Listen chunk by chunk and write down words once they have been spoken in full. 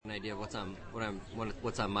an idea of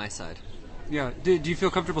what's on my side. Yeah. Do you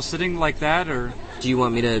feel comfortable sitting like that, or do you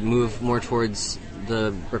want me to move more towards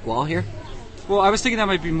the brick wall here? Well, I was thinking that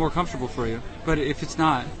might be more comfortable for you, but if it's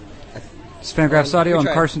not. It's Fangraphs Audio. I'm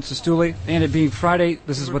Carson Sestouli, and it being Friday,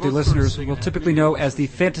 this is what the listeners will typically know as the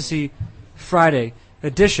Fantasy Friday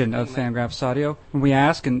edition of Fangraphs Audio, when we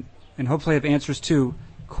ask and hopefully have answers to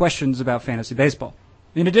questions about fantasy baseball.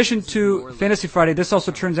 In addition to Fantasy Friday, this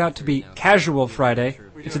also turns out to be Casual Friday.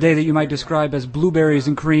 It's a day that you might describe as blueberries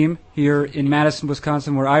and cream here in Madison,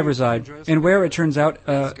 Wisconsin, where I reside, and where it turns out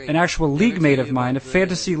an actual league mate of mine, a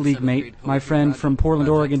fantasy league mate, my friend from Portland,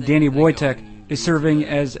 Oregon, Danny Wojtek, is serving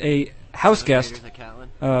as a house guest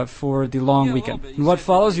for the long weekend. In what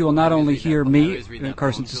follows, you will not only hear me,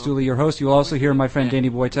 Carson Sestouli, your host, you will also hear my friend Danny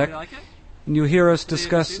Wojtek, and you'll hear us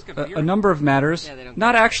discuss a number of matters,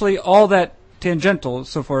 not actually all that tangential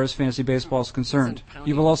so far as fantasy baseball is concerned.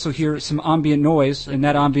 You will also hear some ambient noise, and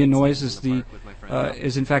that ambient noise is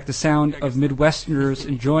in fact the sound of Midwesterners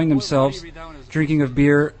enjoying themselves, drinking of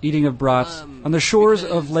beer, eating of brats, on the shores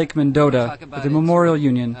of Lake Mendota at the Memorial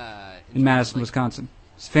Union in Madison, Wisconsin.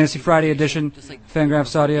 It's Fantasy Friday edition,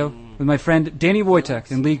 Fangraphs Audio, with my friend Danny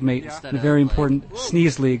Wojtek and league mate in a very important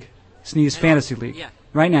Sneeze Fantasy League,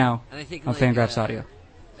 right now on Fangraphs Audio.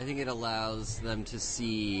 I think it allows them to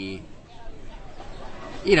see,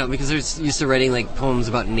 because they're used to writing like poems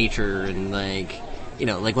about nature and like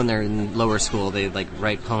when they're in lower school they like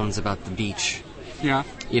write poems about the beach. Yeah.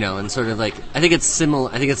 And sort of like I think it's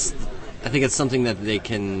similar. I think it's something that they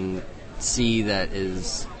can see that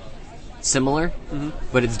is similar,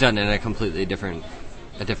 but it's done in a completely different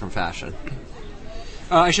fashion.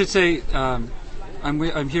 I should say I'm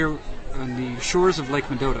here on the shores of Lake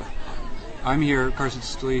Mendota. I'm here, Carson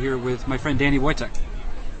Sestouli, here with my friend Danny Wojtek.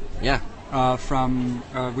 Yeah.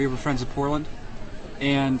 We were friends in Portland,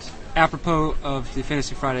 and apropos of the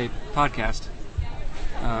Fantasy Friday podcast,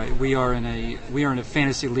 we are in a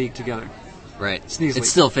fantasy league together. Right. Sneeze League.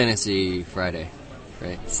 It's still Fantasy Friday,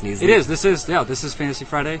 right? Sneeze League. It is. This is Fantasy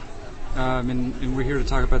Friday, and we're here to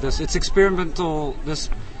talk about this. It's experimental. This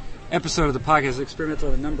episode of the podcast is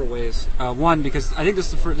experimental in a number of ways. One, because I think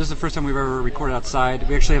this is the first time we've ever recorded outside.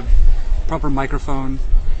 We actually have proper microphone,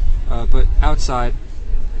 but outside.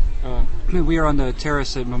 We are on the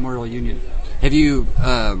terrace at Memorial Union. Have you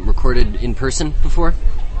recorded in person before?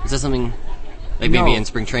 Is that something like maybe in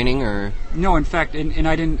spring training or? No, in fact, and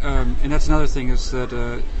I didn't. And that's another thing is that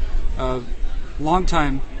long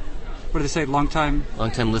time. What do they say? Long time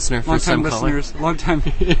listener, first time listeners, long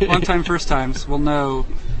time first times will know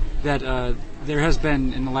that there has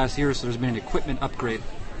been in the last year or so. There's been an equipment upgrade,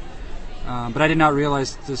 but I did not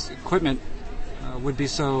realize this equipment would be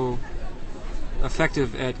so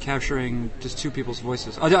effective at capturing just two people's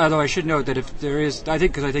voices. Although I should note that if there is, I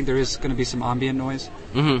think there is going to be some ambient noise.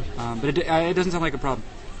 Mm-hmm. But it doesn't sound like a problem.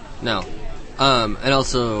 No. And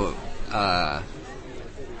also, what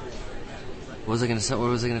was I going to say? What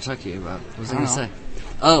was I going to talk to you about? What was I going to say?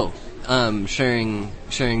 Oh,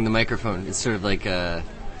 sharing the microphone. It's sort of like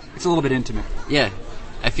it's a little bit intimate. Yeah.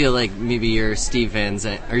 I feel like maybe you're Steve Van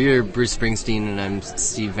Zandt, or you're Bruce Springsteen and I'm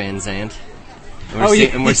Steve Van Zandt.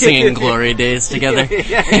 And we're singing Glory Days together.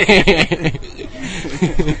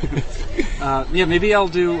 Maybe I'll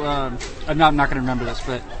do. I'm not going to remember this,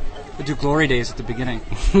 but we'll do Glory Days at the beginning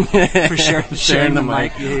for sharing the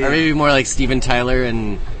mic. Or maybe more like Steven Tyler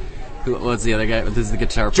and what's the other guy? This is the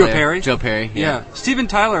guitar player. Joe Perry. Yeah. Steven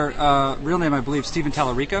Tyler, real name I believe Steven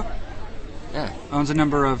Tallarico. Yeah. Owns a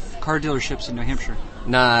number of car dealerships in New Hampshire.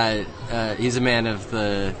 Nah, he's a man of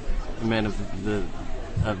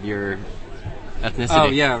your ethnicity. Oh,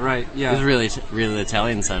 yeah, right, yeah. It was really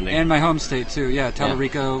Italian sounding. And my home state, too, yeah.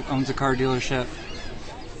 Tallarico owns a car dealership.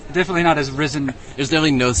 Definitely not as risen. There's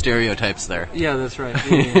definitely no stereotypes there. Yeah, that's right.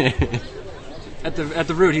 Yeah. At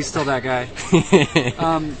the root, he's still that guy.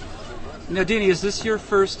 Now, Danny, is this your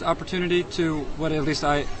first opportunity to what at least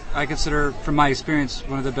I consider, from my experience,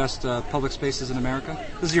 one of the best public spaces in America?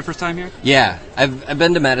 This is your first time here? Yeah. I've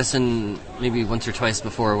been to Madison maybe once or twice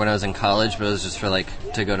before when I was in college, but it was just for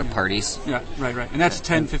to go to parties. Yeah, right. And that's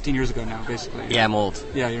 10, 15 years ago now, basically. Yeah, I'm old.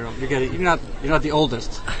 Yeah, you're old. You're not the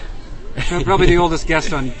oldest. Probably the oldest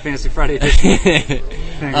guest on Fantasy Friday edition.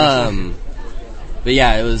 But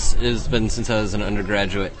yeah, it's been since I was an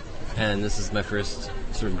undergraduate, and this is my first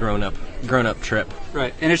sort of grown up trip.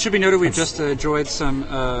 Right, and it should be noted we've just enjoyed some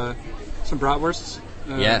bratwursts.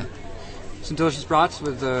 Some delicious brats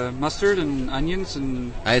with mustard and onions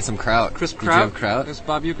and. I had some kraut. Crisp kraut. Did you have kraut? As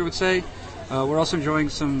Bob Uecker would say. We're also enjoying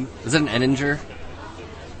some. Is it an Ehringer?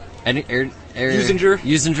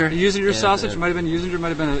 Usinger sausage. Might have been Usinger. Might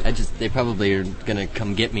have been. They probably are gonna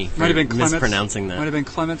come get me for might have been Clements. mispronouncing that. Might have been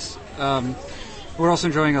Clements. We're also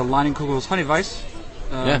enjoying a Leinenkugel's Honey Weiss,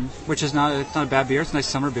 which is not a bad beer. It's a nice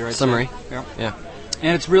summer beer. Summery. Yeah.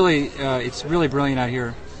 And it's really brilliant out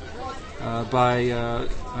here by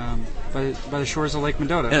the shores of Lake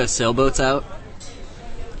Mendota. Yeah, sailboats out.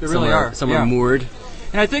 There really are. Some are moored.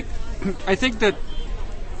 And I think that.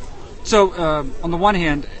 So, on the one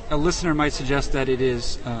hand, a listener might suggest that it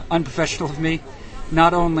is unprofessional of me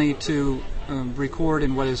not only to record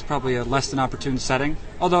in what is probably a less than opportune setting,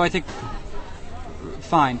 although I think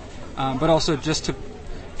fine, but also just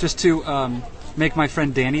to make my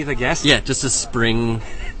friend Danny the guest. Yeah, just a spring.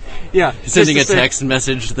 Yeah, sending a text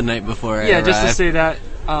message the night before. Yeah, just to say that,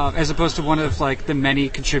 as opposed to one of like the many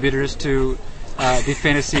contributors to the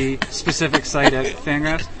fantasy specific site at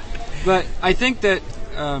Fangraphs. But I think that.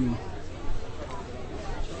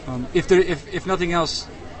 If nothing else,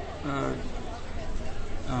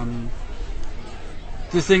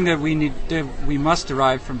 the thing that we must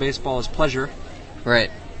derive from baseball is pleasure.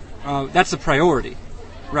 Right. That's the priority,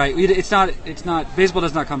 right? It's not. Baseball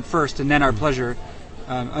does not come first, and then our pleasure,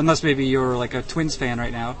 unless maybe you're like a Twins fan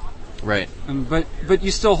right now. Right. But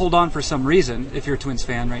you still hold on for some reason. If you're a Twins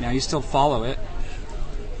fan right now, you still follow it.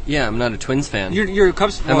 Yeah, I'm not a Twins fan. You're a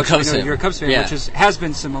Cubs fan. I'm a Cubs fan. You're a Cubs fan, yeah. Which has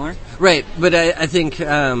been similar. Right, but I think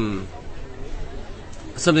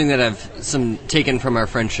something that I've taken from our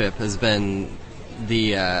friendship has been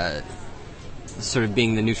the sort of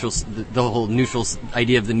being the whole neutral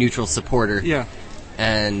idea of the neutral supporter. Yeah.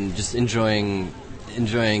 And just enjoying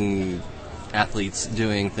athletes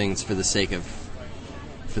doing things for the sake of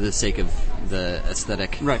the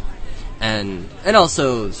aesthetic. Right. And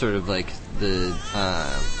also sort of like the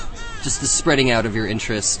just the spreading out of your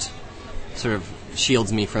interest sort of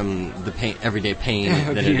shields me from the everyday pain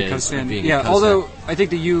that it is of being a Cubs although fan. I think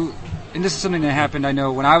that and this is something that happened, I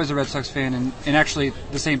know, when I was a Red Sox fan, and actually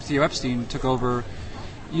the same Theo Epstein took over,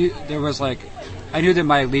 there was like, I knew that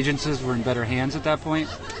my allegiances were in better hands at that point.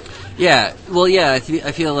 Yeah, well, yeah, I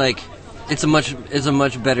feel like it's a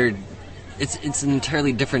much better, it's an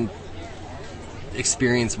entirely different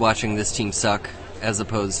experience watching this team suck as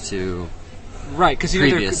opposed to right, because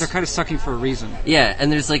they're kind of sucking for a reason. Yeah,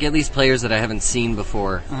 and there's like at least players that I haven't seen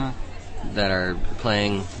before that are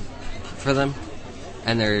playing for them,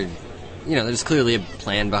 and there's clearly a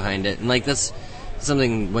plan behind it, and like that's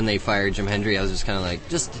something when they fired Jim Hendry, I was just kind of like,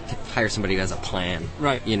 just hire somebody who has a plan,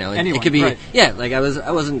 right? Anyone, it could be, right. Yeah, like I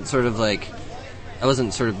wasn't sort of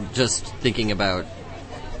just thinking about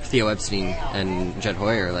Theo Epstein and Jed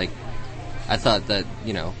Hoyer, like. I thought that,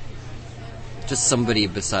 just somebody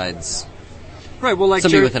besides... Right, well, like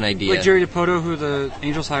somebody with an idea. Like Jerry Dipoto, who the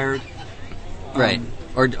Angels hired. Right.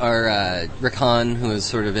 Or Rick Hahn, who was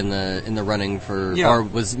sort of in the running for... Yeah. Or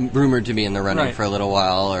was rumored to be in the running for a little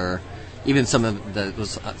while, or even some of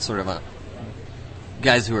those sort of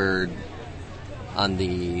guys who are on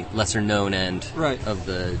the lesser-known end of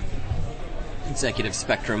the executive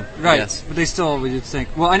spectrum. Right, yes. But they still, you'd think...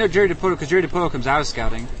 Well, I know Jerry Dipoto, because Jerry Dipoto comes out of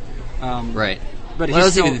scouting. Right. But I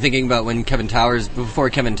was even thinking about when before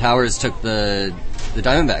Kevin Towers took the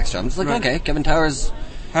Diamondbacks job. I'm just like, okay, Kevin Towers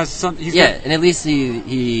has some. And at least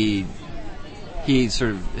he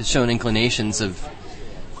sort of has shown inclinations of,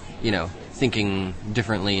 thinking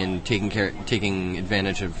differently and taking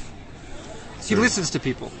advantage of. He listens to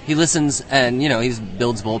people. He listens, and he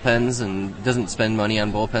builds bullpens and doesn't spend money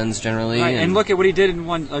on bullpens generally. Right, and look at what he did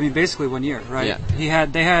in basically 1 year, right? Yeah.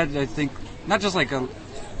 They had, I think, not just like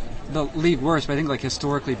the league worst, but I think like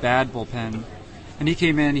historically bad bullpen. And he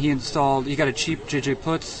came in, he got a cheap J.J.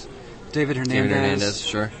 Putz, David Hernandez.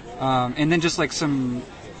 Sure. And then just like some,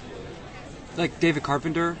 like David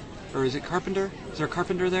Carpenter, or is it Carpenter? Is there a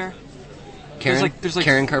Carpenter there? Karen? There's like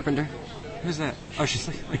Karen Carpenter? Who's that? Oh, she's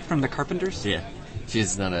like from the Carpenters? Yeah.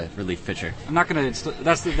 She's not a relief pitcher. I'm not going to...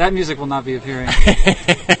 That music will not be appearing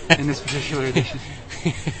in this particular edition.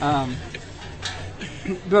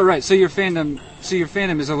 But right, so your fandom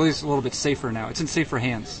is at least a little bit safer now. It's in safer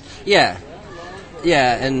hands. Yeah,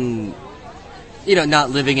 and not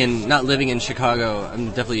living in Chicago, I'm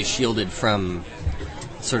definitely shielded from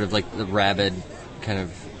sort of like the rabid kind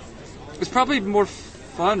of. It's probably more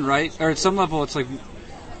fun, right? Or at some level, it's like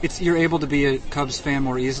you're able to be a Cubs fan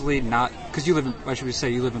more easily, not because you live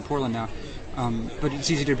in Portland now, but it's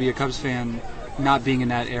easier to be a Cubs fan. Not being in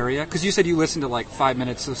that area, because you said you listened to like 5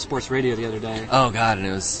 minutes of sports radio the other day. Oh God, and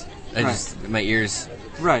it was my ears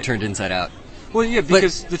turned inside out. Well, yeah,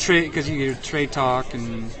 because because you hear trade talk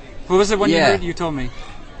and what was it one you heard? You told me.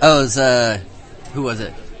 Oh, it was who was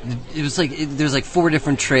it? it was like there's like 4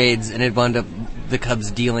 different trades, and it wound up the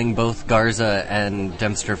Cubs dealing both Garza and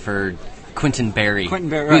Dempster for Quentin Berry, right.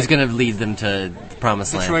 who's going to lead them to the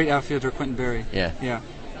promised land. Detroit outfielder Quentin Berry. Yeah.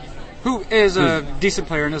 Who is a decent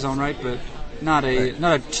player in his own right, but not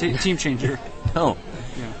a team changer. No.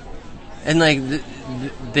 Yeah. And like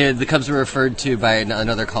the Cubs were referred to by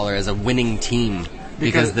another caller as a winning team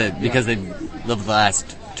because they the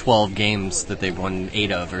last 12 games that they've won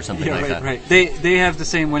 8 of or something like that. Right. They have the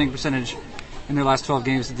same winning percentage in their last 12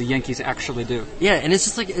 games that the Yankees actually do. Yeah, and it's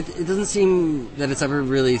just like it doesn't seem that it's ever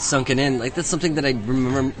really sunken in. Like that's something that I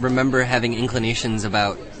remember having inclinations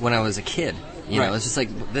about when I was a kid. You know, it's just like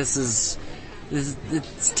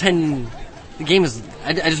it's 10. The game is.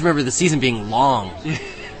 I just remember the season being long.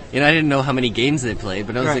 You know, I didn't know how many games they played,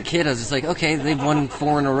 but when I was a kid, I was just like, okay, they've won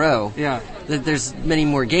 4 in a row. Yeah. There's many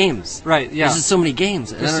more games. Right, yeah. There's just so many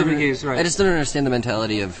games. There's so many games, right. I just don't understand the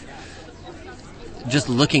mentality of just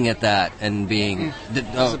looking at that and being...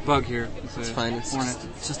 There's a bug here. It's fine. It's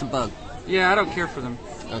just a bug. Yeah, I don't care for them.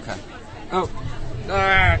 Okay. Oh.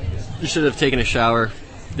 You should have taken a shower.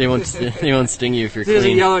 They won't sting you if you're There's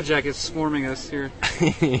clean. a yellow jacket swarming us here.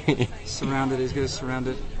 Surrounded. He's going to surround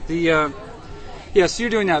it. Yeah, so you're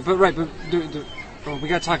doing that, but we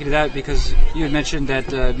got talking to that because you had mentioned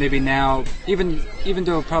that maybe now, even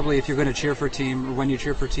though probably if you're going to cheer for a team or when you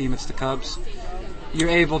cheer for a team, it's the Cubs, you're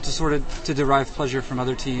able to sort of to derive pleasure from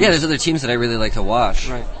other teams. Yeah, there's other teams that I really like to watch.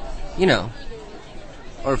 Right. You know,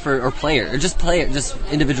 or just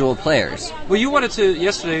individual players. Well, you wanted to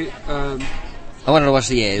yesterday. I wanted to watch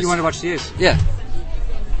the A's. You wanted to watch the A's? Yeah.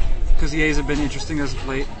 Because the A's have been interesting as of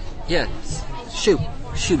late. Yeah.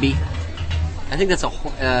 Shooby. I think that's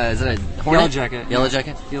is it a hornet? Yellow jacket. Yellow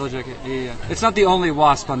jacket? Yellow jacket, yeah. It's not the only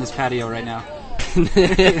wasp on this patio right now.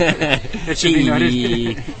 It should be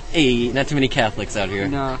noted. Hey, not too many Catholics out here.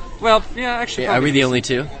 No. Well, yeah, actually. Yeah, are we the only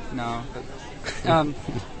 2? No.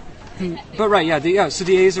 But right, yeah. So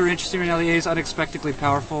the A's are interesting right now. The A's unexpectedly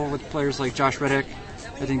powerful with players like Josh Reddick.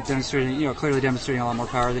 I think clearly demonstrating a lot more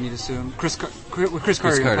power than you'd assume. Chris Carter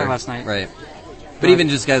last night. Right. But even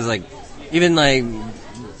just guys like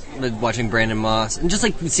watching Brandon Moss and just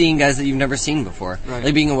like seeing guys that you've never seen before,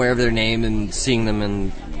 like being aware of their name and seeing them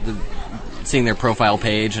and seeing their profile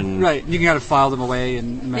page and you can kind of file them away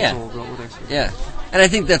in mental Rolodex. Yeah, and I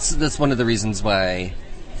think that's one of the reasons why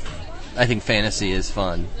I think fantasy is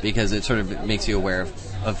fun because it sort of makes you aware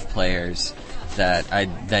of players that I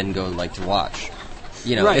then go like to watch.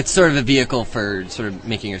 You know, it's sort of a vehicle for sort of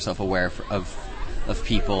making yourself aware of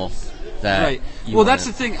people that. Right. Well, that's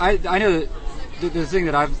the thing. I know that. The thing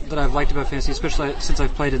that I've liked about fantasy, especially since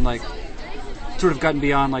I've played in like sort of gotten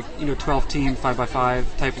beyond 12-team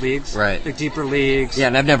 5x5 type leagues, right? Like deeper leagues. Yeah,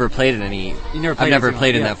 and I've never played in any. I've never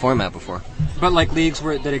played in that format before. But like leagues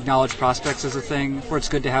that acknowledge prospects as a thing, where it's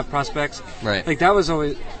good to have prospects, right? Like that's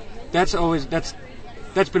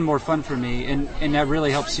been more fun for me, and that really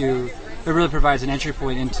helps you. It really provides an entry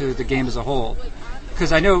point into the game as a whole.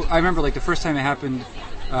 Because I remember like the first time it happened,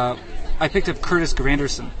 I picked up Curtis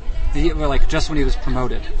Granderson. Just when he was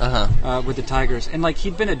promoted with the Tigers, and like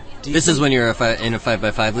he'd been a decent... This is when you're in a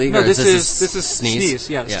 5x5 league. No, or this is Sneeze.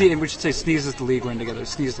 Yeah. Sneeze, and we should say Sneeze is the league we're in together.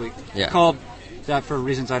 Sneeze League. Yeah. Called that for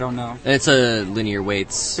reasons I don't know. And it's a linear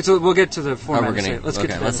weights. We'll get to the format.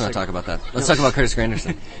 Let's not talk about that. Let's talk about Curtis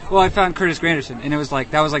Granderson. Well, I found Curtis Granderson, and it was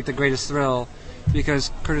that was the greatest thrill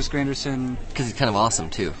because Curtis Granderson. Because he's kind of awesome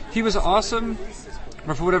too. He was awesome,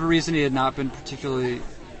 but for whatever reason, he had not been particularly.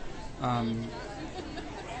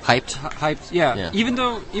 Hyped, yeah. Even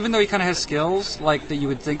though he kind of has skills like that you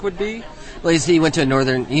would think would be. Well, he went to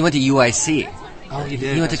UIC. Oh, he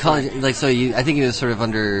did. He went to college, I think he was sort of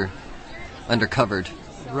undercovered,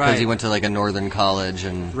 right? Because he went to a northern college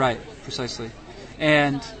and. Right, precisely,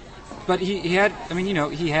 but he had.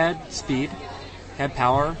 He had speed, had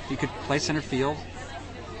power. He could play center field.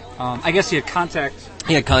 I guess he had contact.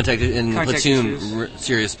 He had contact platoon,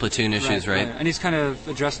 serious platoon issues, right? And he's kind of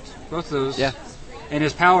addressed both of those. Yeah. And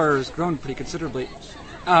his power has grown pretty considerably.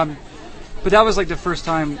 But that was the first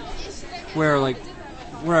time where at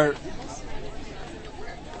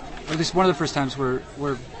least one of the first times where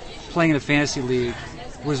playing in a fantasy league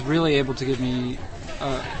was really able to give me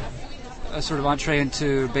a sort of entree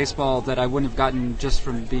into baseball that I wouldn't have gotten just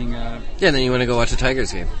from being a... Yeah, and then you want to go watch a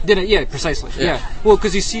Tigers game. Yeah, precisely. Yeah. Well,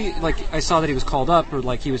 because you see, I saw that he was called up or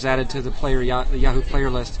he was added to the Yahoo player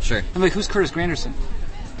list. Sure. I'm like, who's Curtis Granderson?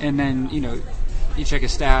 And then, you check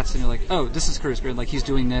his stats, and you're like, oh, this is Curtis Granderson. He's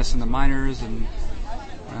doing this in the minors, and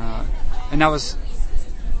that was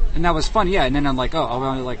fun, yeah. And then I'm like, oh,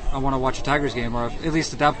 I want to watch a Tigers game, or at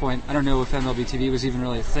least at that point, I don't know if MLB TV was even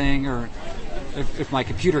really a thing, or if my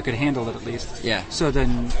computer could handle it at least. Yeah. So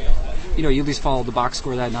then, you at least follow the box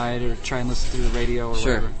score that night or try and listen through the radio or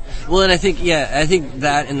Sure. whatever. Well, and I think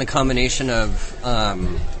that and the combination of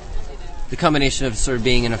sort of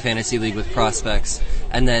being in a fantasy league with prospects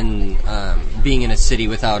and then being in a city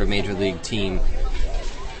without a major league team,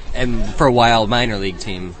 and for a while minor league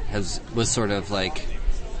team was sort of like.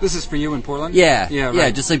 This is for you in Portland? Yeah, right. Yeah,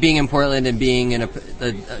 just like being in Portland and being in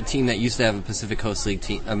a team that used to have a Pacific Coast League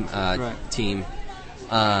team. Team.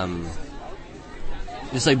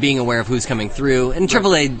 Just like being aware of who's coming through, and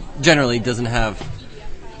AAA generally doesn't have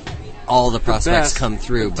all the prospects come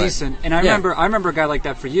through. But decent. And I remember a guy like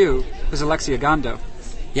that for you was Alexi Agando.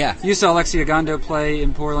 Yeah, you saw Alexi Agando play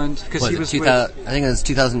in Portland because he was. I think it was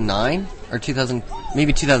 2009 or 2000,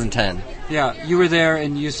 maybe 2010. Yeah, you were there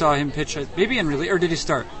and you saw him pitch maybe in reliever, or did he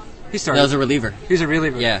start? He started. That was a reliever. He was a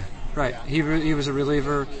reliever. Yeah, right. He was a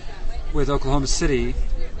reliever with Oklahoma City.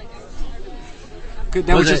 Because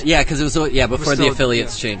it was before the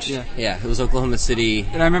affiliates changed. Yeah, it was Oklahoma City.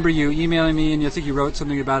 And I remember you emailing me, and I think you wrote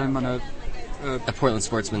something about him on a Portland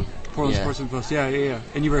Sportsman. Sportsman Post. Yeah.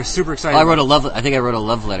 And you were super excited. I think I wrote a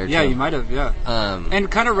love letter. Yeah, too. you might have. Yeah. And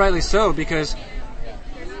kind of rightly so, because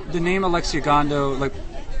the name Alexi Agando, like,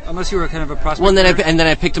 unless you were kind of a prospect. Well, and then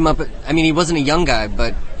I picked him up. I mean, he wasn't a young guy,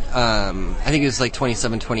 but I think he was like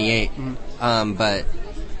 27, 28. Mm-hmm. But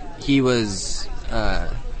he was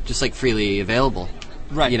just like freely available.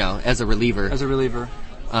 Right. As a reliever.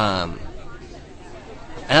 And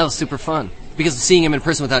that was super fun. Because seeing him in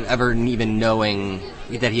person without ever even knowing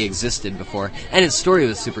that he existed before. And his story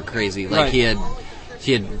was super crazy. Like, right. he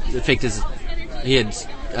had faked his... He had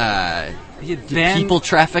been... People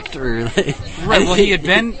trafficked, or... Right, well, he had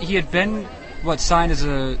been, signed as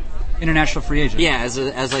a international free agent. Yeah, as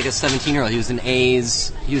like a 17-year-old. He was an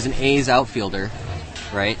A's outfielder,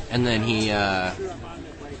 right? And then he...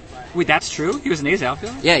 Wait, that's true? He was an A's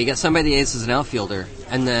outfielder? Yeah, he got signed by the A's as an outfielder,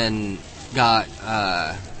 and then got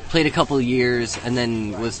played a couple of years, and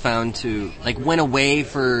then was found to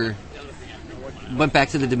went back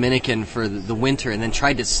to the Dominican for the winter, and then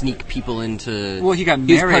tried to sneak people into. Well, he got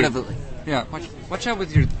married. Yeah, watch out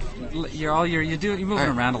with you're moving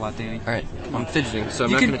around a lot, Danny. All right, I'm fidgeting, so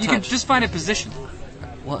I'm not going to touch. You can just find a position.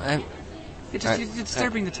 Well, you're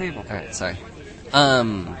disturbing the table. All right, sorry.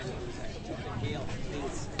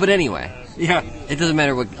 But anyway, yeah, it doesn't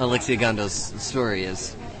matter what Alexi Agando's story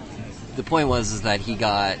is. The point was that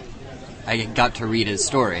I got to read his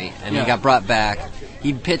story, and he got brought back.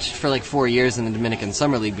 He pitched for like 4 years in the Dominican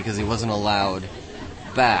Summer League because he wasn't allowed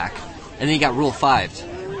back, and then he got Rule 5'd.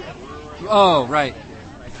 Oh, right.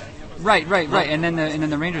 And then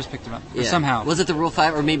the Rangers picked him up somehow. Was it the Rule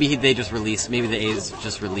 5, or maybe they just released? Maybe the A's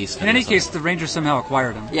just released him. In any case, the Rangers somehow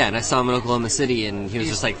acquired him. Yeah, and I saw him in Oklahoma City, and he was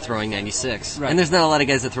just like throwing 96. Right. And there's not a lot of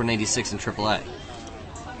guys that throw 96 in AAA,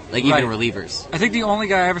 like even relievers. I think the only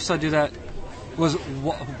guy I ever saw do that was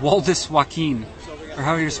Waldis Joaquin, or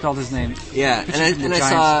however you spelled his name. Yeah, and I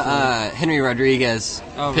saw Henry Rodriguez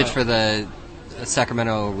pitch for the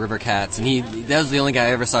Sacramento River Cats, and that was the only guy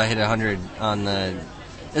I ever saw hit 100 on the.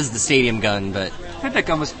 This is the stadium gun, but... I think that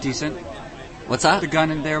gun was decent. What's that? The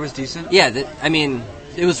gun in there was decent? Yeah,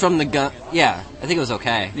 it was from the gun... Yeah, I think it was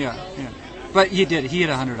okay. Yeah. But he hit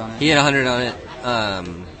 100 on it. He hit 100 on it,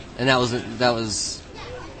 and that was...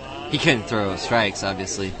 He couldn't throw strikes,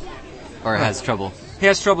 obviously. Or has trouble. He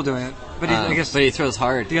has trouble doing it, but I guess... But he throws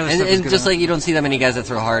hard. The other stuff is and just like you don't see that many guys that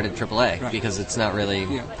throw hard at AAA, because it's not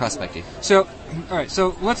really prospecty. So, alright,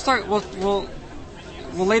 so let's start...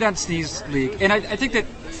 We'll lay down Sneeze League, and I think that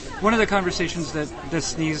one of the conversations that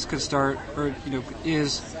Sneeze could start,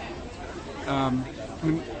 is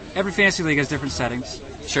every fantasy league has different settings.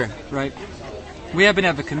 Sure. Right? We happen to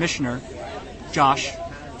have a commissioner, Josh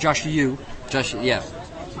Yu. Josh Yu.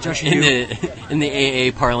 In the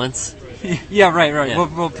AA parlance. Yeah, right. Yeah.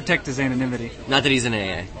 We'll protect his anonymity. Not that he's in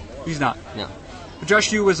AA. He's not. No. But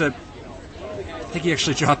Josh Yu was I think he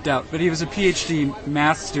actually dropped out, but he was a PhD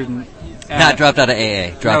math student. Not dropped out of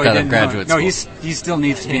AA. Dropped out of graduate school. No, he still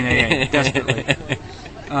needs to be in AA, desperately.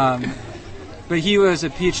 But he was a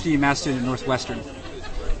PhD math student at Northwestern.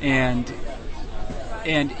 And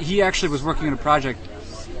he actually was working on a project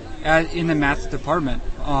in the math department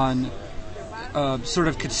on sort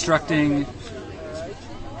of constructing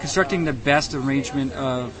the best arrangement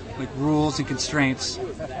of like rules and constraints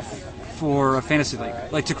for a fantasy league,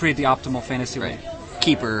 like to create the optimal fantasy league.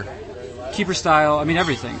 Keeper style. I mean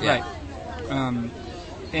everything. Yeah. Right.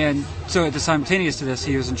 And so at the simultaneous to this,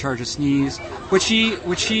 he was in charge of Sneeze, which he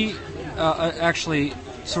actually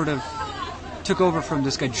sort of took over from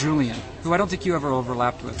this guy Julian, who I don't think you ever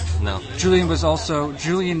overlapped with. No. Julian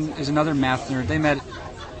is another math nerd. They met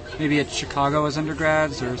maybe at Chicago as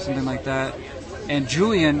undergrads or something like that. And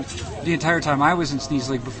Julian, the entire time I was in Sneeze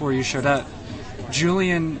League before you showed up,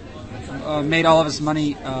 Julian made all of his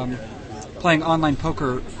money playing online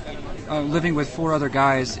poker, living with 4 other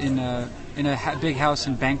guys in a big house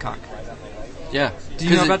in Bangkok. Yeah. Do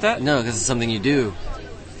you know about that? No, because it's something you do.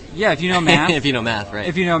 Yeah, if you know math. If you know math, right.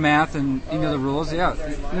 If you know math and you know the rules, yeah.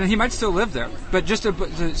 And he might still live there. But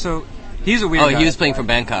so he's a weird guy. He was playing from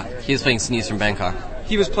Bangkok. He was playing Sneeze from Bangkok.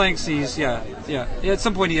 He was playing Sneeze, yeah. At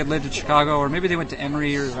some point he had lived in Chicago, or maybe they went to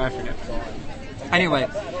Emory, or I forget. Anyway,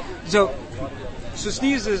 so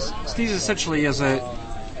Sneeze essentially is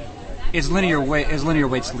linear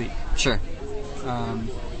weights league. Sure.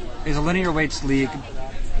 Is a linear weights league.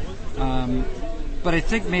 But I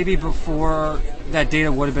think maybe before that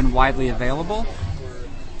data would have been widely available.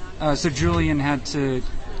 So Julian had to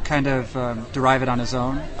kind of derive it on his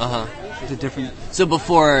own. The different. So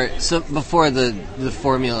before the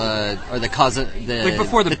formula or the cause like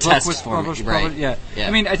before the book test was published, right? Yeah.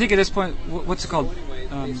 I mean, I think at this point, what's it called?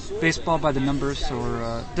 Baseball by the Numbers,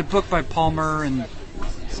 or the book by Palmer and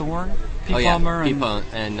Thorne. Palmer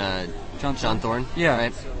and John Thorne. Yeah.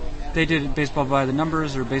 Right? They did Baseball by the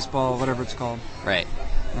Numbers, or Baseball, whatever it's called. Right.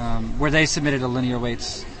 Where they submitted a linear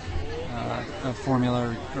weights a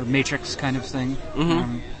formula or matrix kind of thing.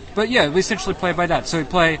 Mm-hmm. But yeah, we essentially play by that. So we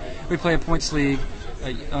play a points league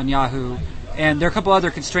on Yahoo, and there are a couple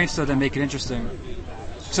other constraints though that make it interesting.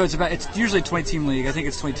 So it's usually a 20-team league. I think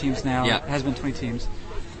it's 20 teams now. Yeah. It has been 20 teams.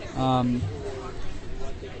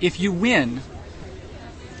 If you win,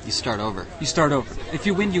 you start over. If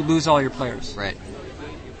you win, you lose all your players. Right.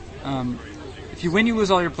 If you win, you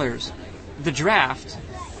lose all your players. The draft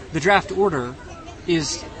order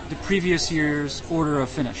is the previous year's order of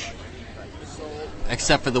finish.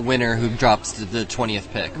 Except for the winner who drops to the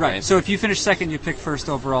 20th pick. Right. So if you finish second, you pick first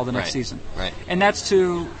overall the next season. Right. And that's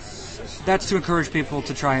to encourage people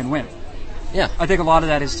to try and win. Yeah. I think a lot of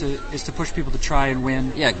that is to push people to try and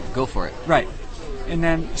win. Yeah, go for it. Right. And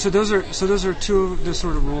then so those are two of the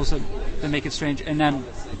sort of rules that make it strange. And then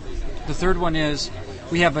the third one is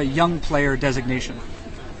we have a young player designation.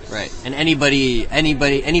 Right. And any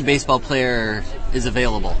baseball player is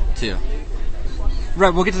available too.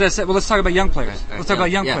 Right, we'll get to that. Well, let's talk about young players. Let's talk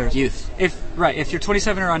about young players. Youth. If you're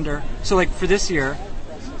 27 or under, so like for this year,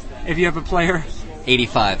 if you have a player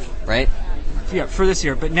 85, right? Yeah, for this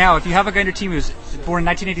year. But now, if you have a guy on your team who's born in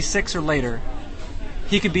 1986 or later,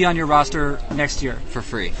 he could be on your roster next year for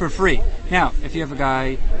free. For free. Now, if you have a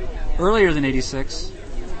guy earlier than 86,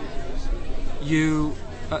 you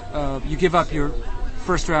give up your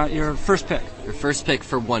first pick. Your first pick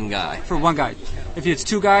for one guy. For one guy. If it's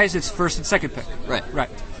 2 guys, it's first and second pick. Right.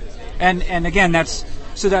 And again, that's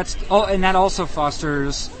all, and that also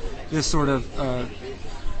fosters this sort of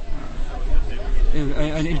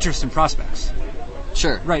an interest in prospects.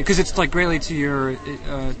 Sure. Right, because it's like greatly to your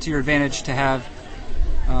advantage to have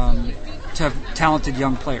talented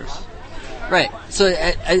young players. Right. So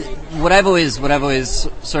what I've always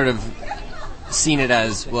sort of seen it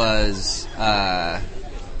as was,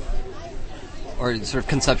 or sort of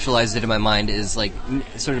conceptualized it in my mind, is like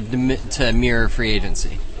sort of to mirror free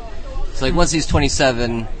agency. So like once he's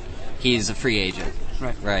 27, he's a free agent.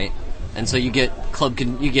 Right. And so you get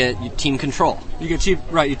team control. You get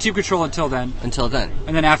team control until then. And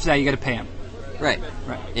then after that, you got to pay him. Right.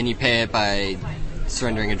 And you pay it by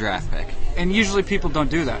surrendering a draft pick. And usually people don't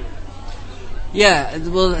do that. Yeah.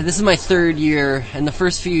 Well, this is my 3rd year, and the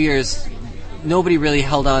first few years, nobody really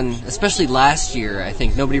held on, especially last year, I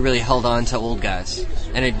think, nobody really held on to old guys.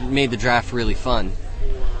 And it made the draft really fun.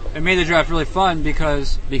 It made the draft really fun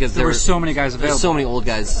because there were so many guys available. There's so many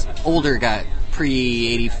older guys,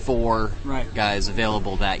 pre-84 guys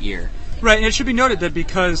available that year. Right, and it should be noted that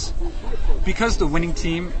because the winning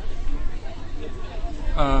team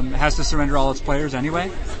has to surrender all its players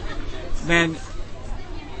anyway, then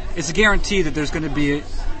it's a guarantee that there's going to be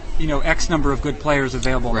X number of good players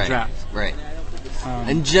available in the draft. Right.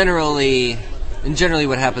 And generally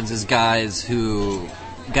what happens is guys who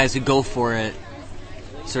go for it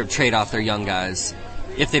sort of trade off their young guys.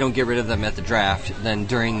 If they don't get rid of them at the draft, then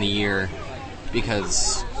during the year,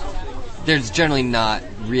 because there's generally not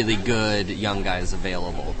really good young guys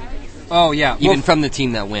available. Oh, yeah. Even from the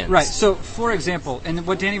team that wins. Right. So, for example, and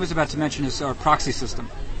what Danny was about to mention is our proxy system.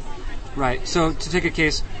 Right. So, to take a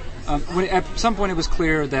case, at some point it was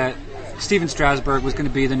clear that Steven Strasburg was going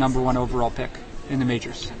to be the number 1 overall pick in the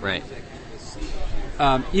majors. Right.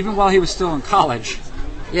 Even while he was still in college.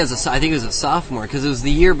 Yeah, I think he was a sophomore, because it was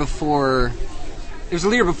the year before... It was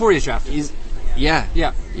the year before he was drafted. Yeah.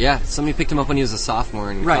 Yeah. Yeah. Somebody picked him up when he was a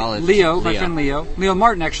sophomore in Right. college. My friend Leo. Leo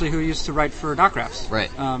Martin, actually, who used to write for Docgraphs. Right.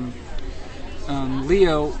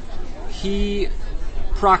 Leo, he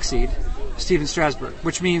proxied Steven Strasburg,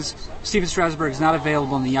 which means Steven Strasburg is not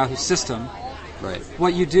available in the Yahoo system. Right.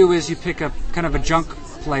 What you do is you pick up kind of a junk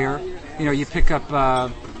player. You pick up,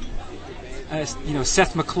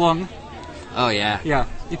 Seth McClung. Oh yeah. Yeah,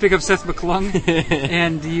 you pick up Seth McClung,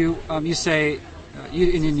 and you say,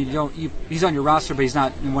 he's on your roster, but he's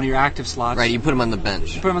not in one of your active slots. Right. You put him on the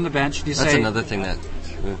bench. You put him on the bench. That's another thing that.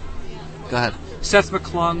 Go ahead. Seth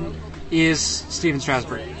McClung is Steven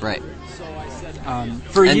Strasburg. Right.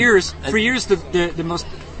 For years, the most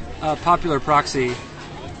popular proxy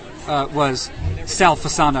was Sal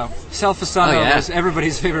Fasano. Sal Fasano was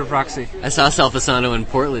everybody's favorite proxy. I saw Sal Fasano in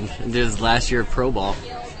Portland and did his last year pro ball.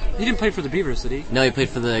 He didn't play for the Beavers, did he? No, he played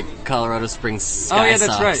for the Colorado Springs Sky Oh, yeah,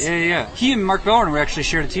 that's Sox. right. Yeah. He and Mark Bowen were actually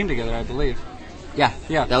shared a team together, I believe. Yeah.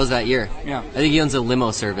 Yeah. That was that year. Yeah. I think he owns a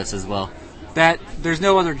limo service as well. There's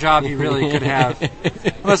no other job he really could have.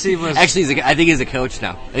 Unless he was... Actually, I think he's a coach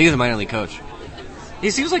now. I think he's a minor league coach.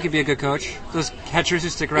 He seems like he'd be a good coach. Those catchers who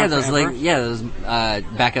stick around forever. Those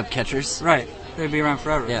backup catchers. Right. They'd be around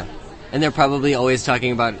forever. Yeah. And they're probably always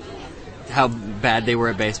talking about how bad they were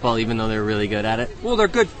at baseball, even though they're really good at it. Well, they're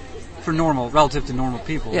good for relative to normal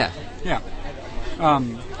people. Yeah. Yeah.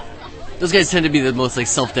 Those guys tend to be the most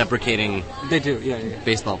self-deprecating. They do. Yeah.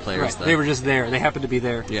 Baseball players. Right. Though. They were just there. They happened to be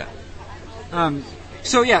there. Yeah.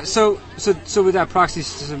 So with that proxy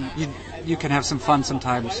system, you can have some fun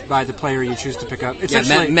sometimes by the player you choose to pick up.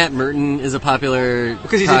 Yeah, Matt Merton is a popular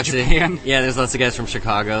because he's proxy. in Japan. Yeah, there's lots of guys from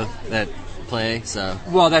Chicago that play. So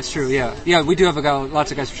well, that's true. Yeah. We do have lots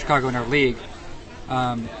of guys from Chicago in our league,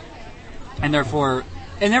 and therefore,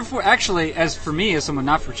 actually, as for me, as someone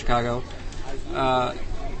not from Chicago,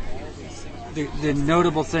 the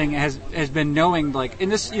notable thing has been knowing, like, in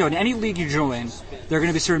this, in any league you join, there are going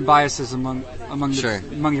to be certain biases among your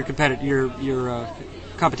your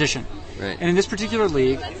competition. Right. And in this particular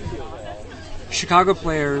league, Chicago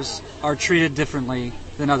players are treated differently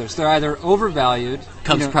than others. They're either overvalued.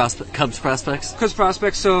 Cubs prospects. Cubs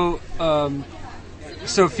prospects. So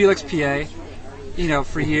Felix Pie,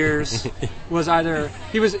 for years was either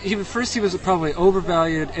he was probably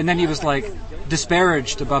overvalued, and then he was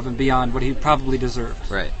disparaged above and beyond what he probably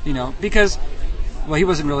deserved. Right. Because he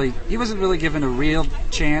wasn't really given a real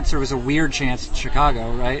chance, or it was a weird chance in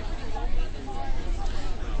Chicago, right?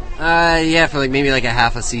 Yeah, for maybe a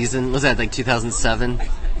half a season. Was that 2007?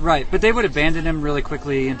 Right, but they would abandon him really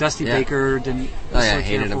quickly, and Dusty Baker didn't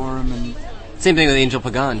hated care for him. And same thing with Angel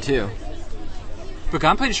Pagan too.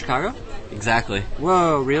 Pagan played in Chicago? Exactly.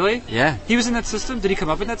 Whoa, really? Yeah. He was in that system? Did he come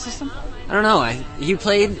up in that system? I don't know. He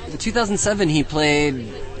played in 2007. He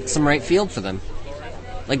played some right field for them,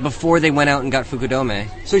 before they went out and got Fukudome.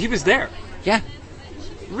 So he was there. Yeah.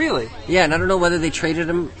 Really? Yeah, and I don't know whether they traded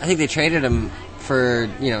him. I think they traded him for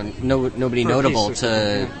nobody notable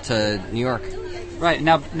to New York. Right.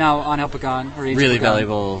 Now Angel Pagan, or really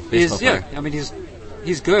valuable baseball player. Yeah. I mean,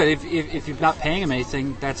 he's good. If you're not paying him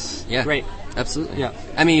anything, that's great. Absolutely. Yeah.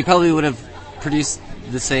 I mean, he probably would have produced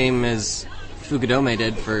the same as Fukudome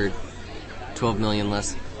did for $12 million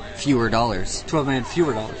fewer dollars. $12 million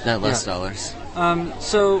fewer dollars. Not less dollars.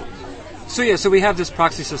 So we have this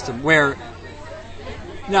proxy system where,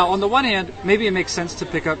 now on the one hand, maybe it makes sense to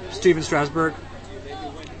pick up Steven Strasburg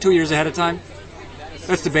 2 years ahead of time.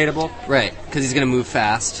 That's debatable. Right, because he's going to move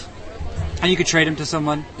fast. And you could trade him to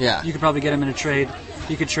someone. Yeah. You could probably get him in a trade.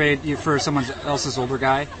 You could trade you for someone else's older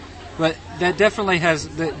guy. But that definitely has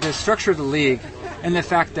the structure of the league, and the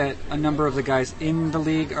fact that a number of the guys in the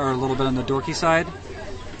league are a little bit on the dorky side.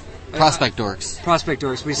 Prospect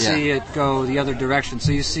dorks. We see it go the other direction.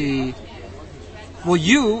 So you see... Well,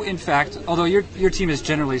 you, in fact, although your team is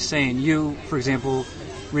generally sane, you, for example,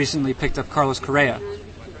 recently picked up Carlos Correa.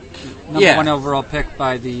 Number 1 overall pick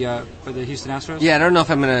by the Houston Astros. Yeah, I don't know if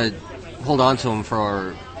I'm going to hold on to him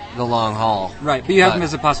for the long haul. Right, but you have him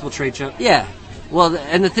as a possible trade chip. Yeah. Well,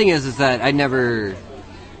 and the thing is that I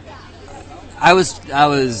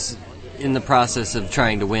was in the process of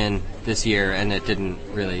trying to win this year, and it didn't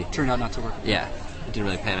really... Turned out not to work. Yeah, it didn't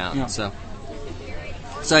really pan out. Yeah. So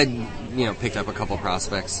I picked up a couple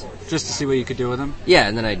prospects. Just to see what you could do with them? Yeah,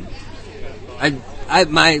 and then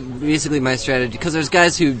my strategy, because there's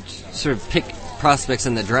guys who sort of pick prospects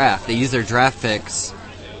in the draft. They use their draft picks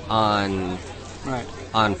on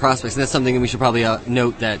prospects, and that's something that we should probably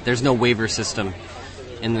note, that there's no waiver system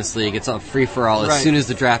in this league. It's all free for all as soon as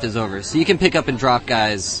the draft is over. So you can pick up and drop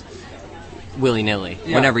guys willy-nilly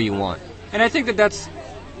whenever you want. And I think that's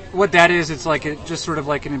what that is. It's just sort of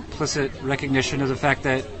like an implicit recognition of the fact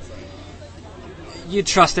that you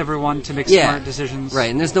trust everyone to make smart decisions. Right,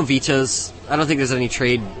 and there's no vetoes. I don't think there's any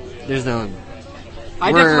trade. There's no...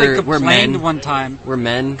 I definitely complained one time. We're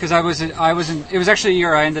men. Because I was in... It was actually a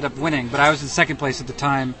year I ended up winning, but I was in second place at the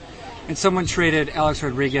time. And someone traded Alex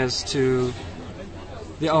Rodriguez to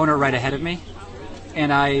the owner right ahead of me.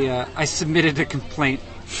 And I submitted a complaint.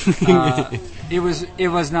 It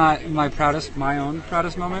was not my own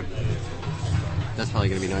proudest moment. That's probably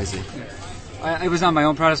going to be noisy. It was not my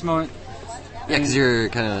own proudest moment. Yeah, because you're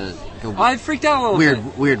kind of... I freaked out a little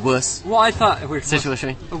bit. Weird wuss. Well, I thought... Weird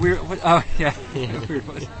situation. A weird... Oh, yeah. Weird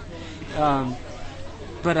wuss.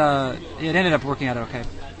 But it ended up working out okay.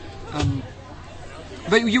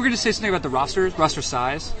 But you were going to say something about the roster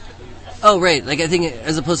size? Oh, right. Like, I think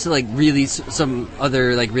as opposed to, like, really some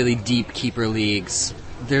other, like, really deep keeper leagues,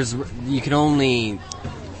 you can only...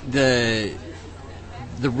 The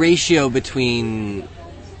ratio between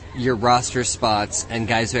your roster spots and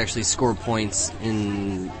guys who actually score points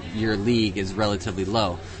in your league is relatively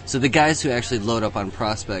low. So the guys who actually load up on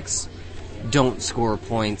prospects don't score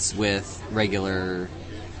points with regular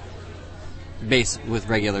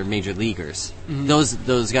major leaguers. Mm-hmm.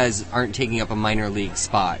 Those guys aren't taking up a minor league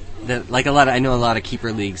spot. I know a lot of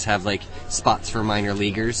keeper leagues have like spots for minor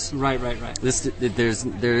leaguers. Right. There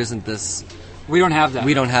isn't this. We don't have that.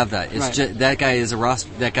 We don't have that. It's right. just, that guy is a roster.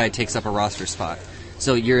 That guy takes up a roster spot.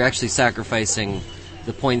 So you're actually sacrificing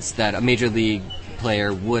the points that a major league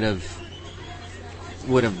player would have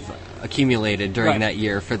accumulated during that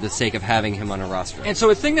year for the sake of having him on a roster. And so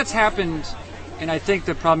a thing that's happened, and I think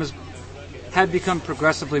the problem had become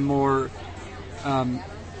progressively more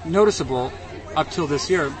noticeable up till this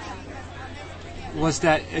year, was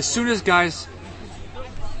that as soon as guys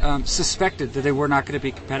suspected that they were not going to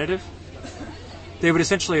be competitive, they would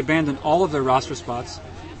essentially abandon all of their roster spots.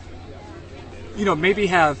 Maybe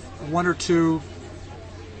have one or two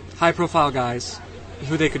high-profile guys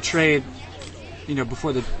who they could trade,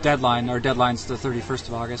 before the deadline. Our deadline's the 31st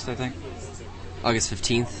of August, I think. August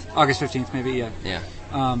 15th? August 15th, maybe, yeah. Yeah.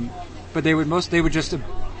 But they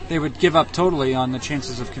would give up totally on the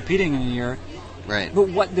chances of competing in a year. Right. But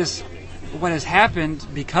what has happened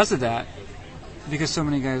because of that, because so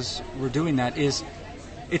many guys were doing that, is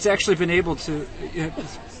it's actually been able to...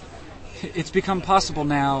 It's become possible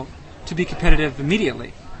now to be competitive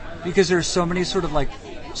immediately, because there's so many sort of like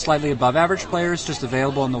slightly above average players just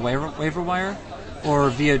available on the waiver wire or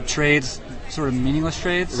via trades, sort of meaningless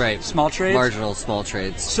trades, right? Small trades, marginal small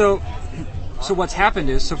trades. So what's happened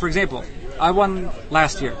is, for example, I won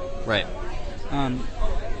last year. Right. I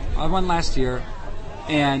won last year,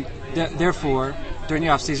 and therefore during the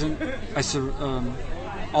off season,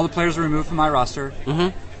 all the players were removed from my roster.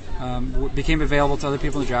 Mm-hmm. Became available to other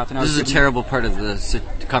people in the draft. And this is a terrible part of the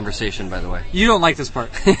conversation, by the way. You don't like this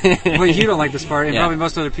part. Well, you don't like this part, and yeah. Probably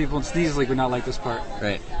most other people in Sneeze League would not like this part.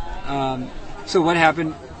 Right. So what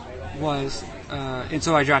happened was, and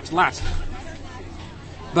so I drafted last.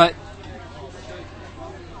 But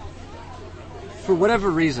for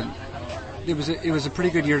whatever reason, it was a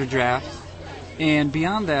pretty good year to draft, and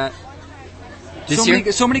beyond that,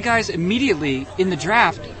 so many guys immediately in the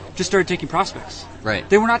draft just started taking prospects. Right.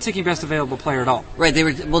 They were not taking best available player at all. Right. They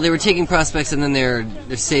were taking prospects, and then they're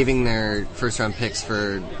saving their first round picks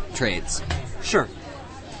for trades. Sure.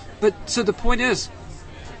 But so the point is,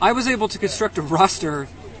 I was able to construct a roster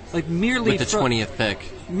like merely with the 20th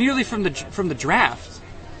pick, merely from the draft.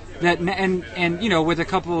 That and with a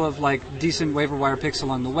couple of like decent waiver wire picks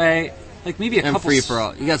along the way, like maybe a couple free for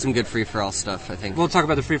all. You got some good free for all stuff, I think. We'll talk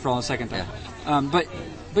about the free for all in a second, though. Yeah.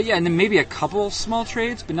 But yeah, and then maybe a couple small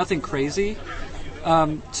trades, but nothing crazy.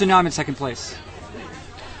 So now I'm in second place.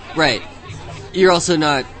 Right. You're also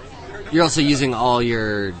using all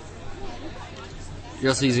your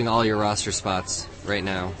roster spots right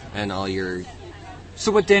now, and all your.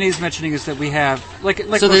 So what Danny's mentioning is that we have like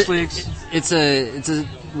so most leagues. It's a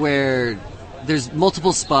where there's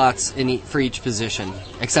multiple spots for each position,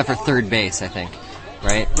 except for third base, I think.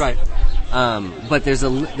 Right. Right. But there's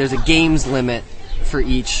a games limit for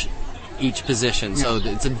each position. So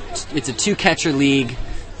it's a 2-catcher league,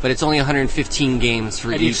 but it's only 115 games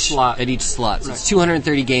for each slot. At each slot. So right. It's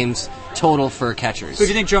 230 games total for catchers. So if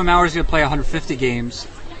you think Joe Mauer's going to play 150 games,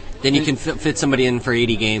 then you can fit somebody in for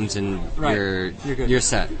 80 games and right. you're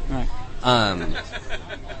set. Right.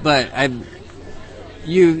 But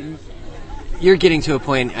you're getting to a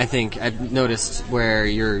point, I think, I've noticed, where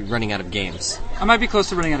you're running out of games. I might be close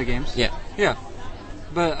to running out of games. Yeah. Yeah.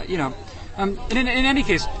 But, in any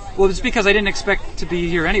case, well, it's because I didn't expect to be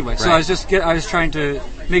here anyway. So right. I was trying to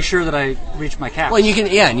make sure that I reached my cap. Well, I think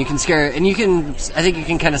you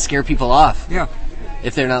can kind of scare people off. Yeah.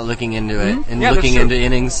 if they're not looking into it and Yeah, looking that's into true.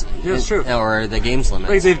 innings Yeah, that's true. or the games limit.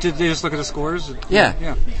 Like they just look at the scores. Yeah.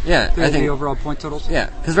 The, I think the overall point totals. Yeah,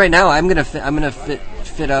 because right now I'm gonna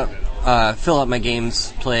fill up my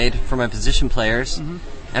games played for my position players, and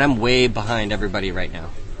I'm way behind everybody right now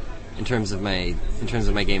in terms of my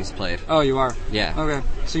games played. Oh, you are. Yeah. Okay,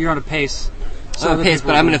 so you're on a pace. So I'm on other a pace,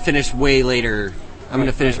 people but I'm will- gonna finish way later. I'm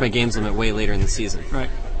gonna finish right. my games limit way later in the season. Right.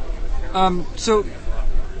 So,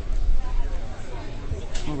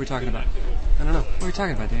 what are we talking about? I don't know. What are we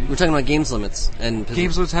talking about, Danny? We're talking about games limits and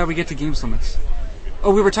Games limits. How do we get to games limits?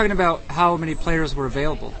 Oh, we were talking about how many players were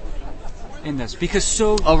available in this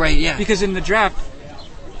Oh, right, yeah. Because in the draft,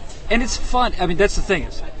 and it's fun. I mean, that's the thing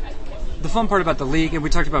is the fun part about the league, and we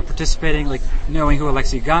talked about participating, like knowing who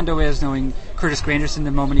Alexi Gondo is, knowing Curtis Granderson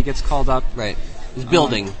the moment he gets called up. Right. It's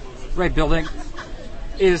building. Right, building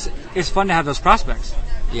is fun to have those prospects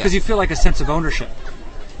because Yeah. you feel like a sense of ownership.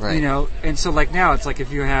 Right. You know, and so like now it's like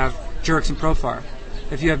if you have Jurickson Profar,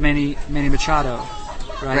 if you have Manny Machado,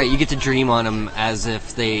 right? Right. You get to dream on them as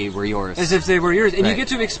if they were yours. As if they were yours, and you Right. get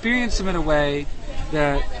to experience them in a way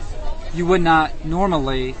that you would not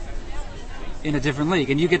normally in a different league,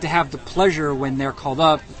 and you get to have the pleasure when they're called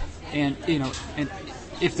up, and you know, and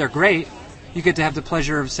if they're great, you get to have the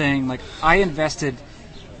pleasure of saying like, I invested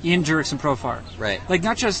in Jurickson Profar, Right. Like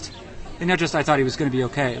not just I thought he was going to be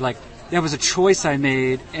okay, like that was a choice I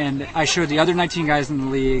made, and I showed the other 19 guys in the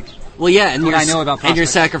league. Well, yeah, and What I know about and you're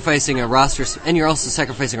prospects. sacrificing a roster, and you're also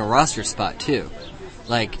sacrificing a roster spot too,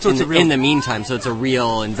 like So it's a real- in the meantime. So it's a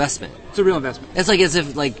real investment. It's a real investment. It's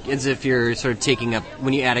as if you're sort of taking up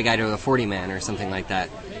when you add a guy to a 40 man or something like that.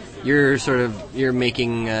 You're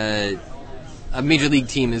making a major league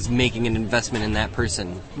team is making an investment in that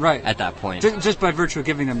person Right. at that point. Just by virtue of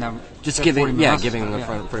giving them that. Just that giving 40-man roster giving spot,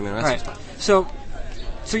 them a 40 man roster Right. spot.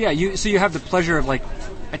 So yeah, you have the pleasure of like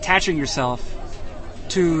attaching yourself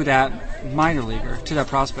to that minor leaguer, to that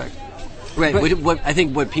prospect. Right. But-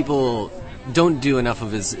 What people don't do enough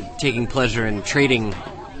of is taking pleasure in trading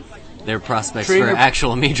their prospects Trading for their-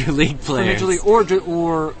 actual major league For players. Major League,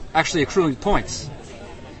 or actually accruing points.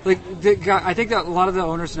 Like I think that a lot of the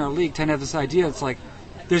owners in our league tend to have this idea. It's like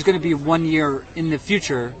there's going to be 1 year in the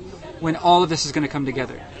future when all of this is going to come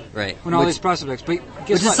together. Right. When all these prospects, but guess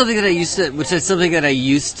Which what? is something that I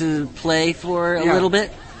used to play for a Yeah. little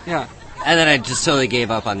bit, Yeah. and then I just totally gave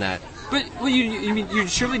up on that. But well, you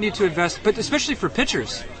surely need to invest, but especially for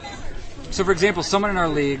pitchers. So, for example, someone in our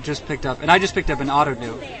league just picked up, and I just picked up an Auto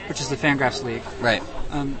New, which is the Fangraphs league. Right.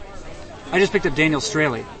 I just picked up Daniel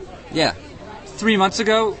Straley. Yeah. 3 months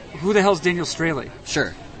ago, who the hell's Daniel Straley?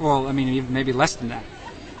 Sure. Well, I mean, even maybe less than that.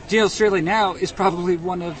 Daniel Straley now is probably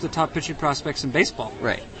one of the top pitching prospects in baseball.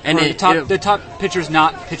 Right. And And the top pitchers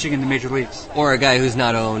not pitching in the major leagues. or a guy who's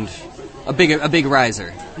not owned, a big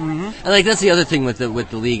riser. Mm-hmm. And like that's the other thing with the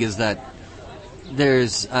league is that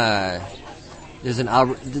there's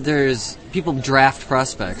people draft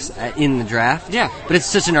prospects in the draft. Yeah. But it's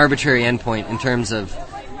such an arbitrary endpoint in terms of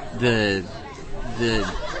the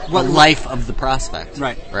What- life of the prospect.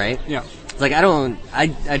 Right. Right. Yeah. It's like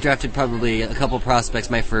I drafted probably a couple prospects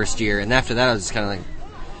my first year, and after that I was just kind of like,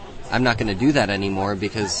 I'm not going to do that anymore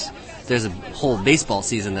because there's a whole baseball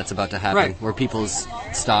season that's about to happen Right. where people's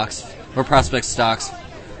stocks or prospect stocks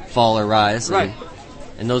fall or rise, Right.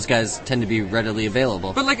 and those guys tend to be readily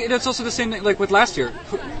available. But like it's also the same thing like with last year.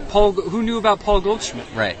 Who knew about Paul Goldschmidt?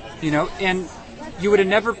 Right. You know, and you would have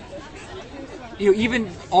never, even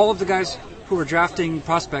all of the guys who were drafting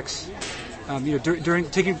prospects, during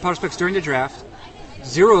taking prospects during the draft,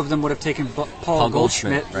 zero of them would have taken Paul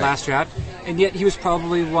Goldschmidt right. last draft, and yet he was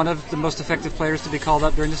probably one of the most effective players to be called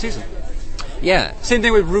up during the season. Yeah. Same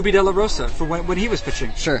thing with Ruby De La Rosa for when he was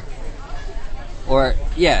pitching. Sure. Or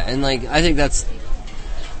yeah, and like I think that's,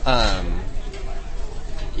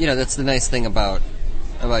 that's the nice thing about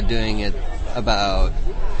doing it about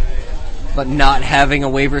not having a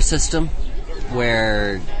waiver system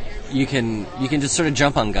where you can just sort of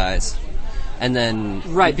jump on guys, and then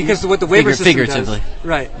Right, because what the waiver system figuratively, does,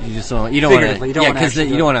 right? you just don't want Figuratively, you don't wanna because actually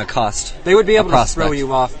you do don't it. want to cost. They would be able a to prospect. throw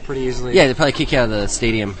you off pretty easily. Yeah, they'd probably kick you out of the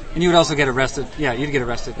stadium. And you would also get arrested. Yeah, you'd get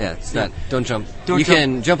arrested. Yeah, it's not. Don't jump. Don't you jump.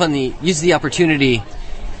 can jump on use the opportunity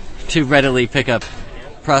to readily pick up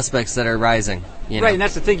prospects that are rising. You know? Right, and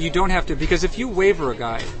that's the thing. You don't have to, because if you waiver a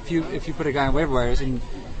guy, if you put a guy on waiver wires and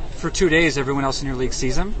for 2 days everyone else in your league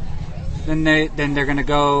sees him, then they're going to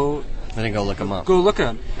go I think go look them up. look at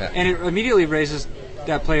him, Yeah. and it immediately raises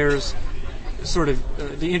that player's sort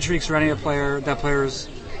of the intrigue surrounding that player's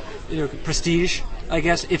prestige, I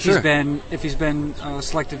guess. If Sure. he's been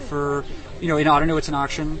selected for in Auto New, it's an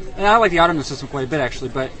auction, and I like the Auto New system quite a bit actually,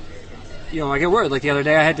 but I get word. Like the other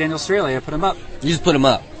day, I had Daniel Straley. I put him up. You just put him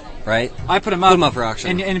up, right? I put him up. Put him up for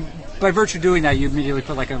auction. And by virtue of doing that, you immediately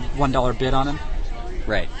put like a $1 bid on him.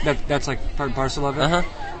 Right. That's like part and parcel of it. Uh-huh.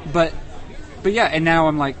 But yeah, and now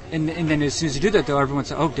I'm like, and then as soon as you do that, though, everyone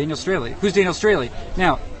says, "Oh, Daniel Straley. Who's Daniel Straley?"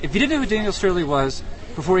 Now, if you didn't know who Daniel Straley was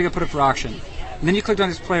before he got put up for auction, and then you clicked on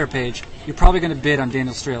his player page, you're probably going to bid on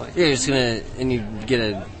Daniel Straley. Yeah, you're just gonna, and you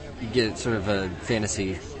get sort of a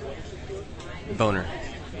fantasy boner.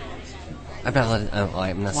 I'm not letting.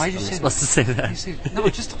 I'm not supposed to say that. No,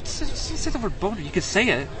 just don't say the word boner. You could say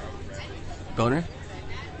it. Boner?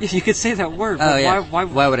 If you could say that word. Oh, yeah.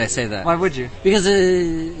 Why would I say that? Why would you? Because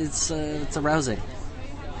it's arousing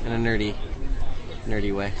in a nerdy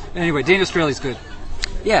way. Anyway, Daniel Straley's good.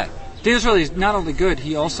 Yeah. Daniel Straley's not only good,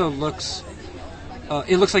 he also looks...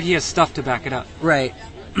 it looks like he has stuff to back it up. Right.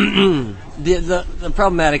 The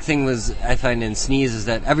problematic thing I find in Sneeze is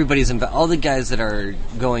that everybody's all the guys that are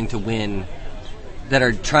going to win, that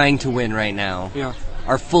are trying to win right now,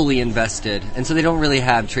 are fully invested, and so they don't really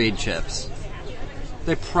have trade chips.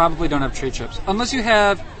 They probably don't have trade chips. Unless you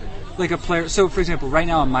have, like, a player... So, for example, right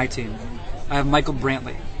now on my team, I have Michael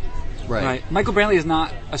Brantley. Right. Michael Brantley is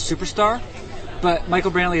not a superstar, but Michael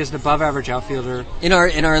Brantley is an above-average outfielder. In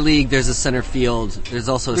our league, there's a center field. There's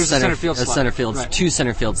also a center field right. 2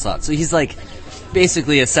 center field slots. So he's, like,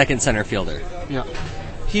 basically a second center fielder. Yeah.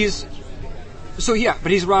 But he's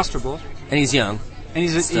rosterable. And he's young. And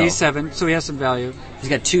he's 7, so he has some value. He's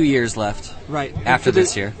got 2 years left. Right. After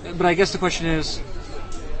this year. But I guess the question is...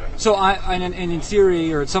 So in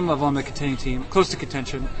theory, or at some level, I'm a contending team, close to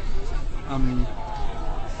contention.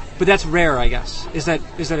 But that's rare, I guess. Is that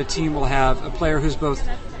a team will have a player who's both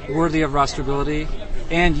worthy of rosterability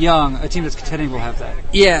and young. A team that's contending will have that.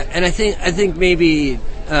 Yeah, and I think maybe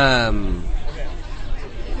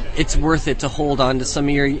it's worth it to hold on to some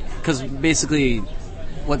of your, because basically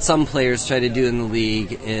what some players try to do in the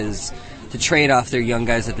league is to trade off their young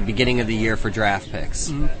guys at the beginning of the year for draft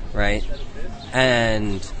picks, right?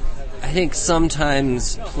 And I think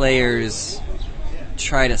sometimes players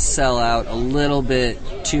try to sell out a little bit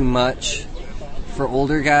too much for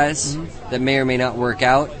older guys that may or may not work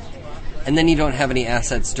out, and then you don't have any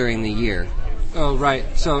assets during the year. Oh, right.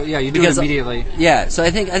 So, yeah, you do it immediately. Yeah, so I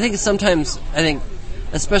think sometimes,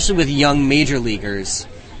 especially with young major leaguers,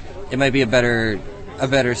 it might be a better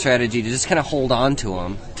strategy to just kind of hold on to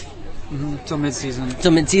them. Till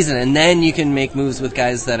mid-season, and then you can make moves with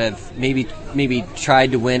guys that have maybe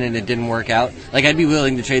tried to win and it didn't work out. Like, I'd be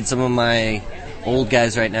willing to trade some of my old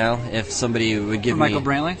guys right now if somebody would give me... Michael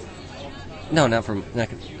Brantley? No, not from... I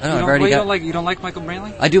don't know, you don't like Michael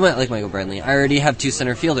Brantley? I do like Michael Brantley. I already have 2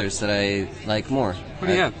 center fielders that I like more. What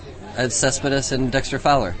do you have? I have Cespedes and Dexter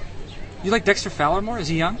Fowler. You like Dexter Fowler more? Is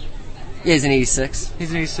he young? Yeah, he's an 86.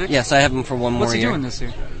 He's an 86? Yeah, so I have him for one more year. What's he doing this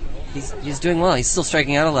year? He's doing well. He's still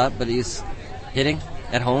striking out a lot, but he's hitting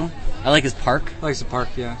at home. I like his park. I like the park,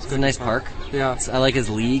 yeah. It's a nice park. Yeah. I like his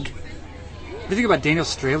league. What do you think about Daniel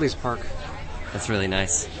Straley's park? That's really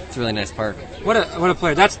nice. It's a really nice park. What a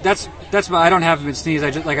player. That's I don't have him in Sneeze.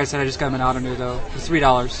 Like I said, I just got him in Auto though. It's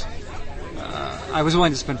 $3. I was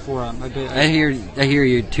willing to spend $4 on. I hear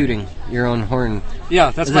you tooting your own horn.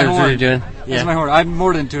 Yeah, that's my horn. What you're doing? That's my horn. I'm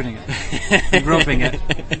more than tooting it. I'm groping it.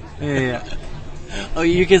 Yeah. Oh,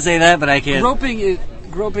 you can say that, but I can't.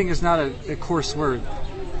 Groping is not a coarse word,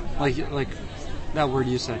 like that word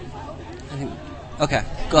you said. Okay,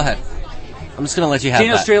 go ahead. I'm just gonna let you have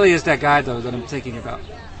Daniel that. Straley is that guy though that I'm thinking about.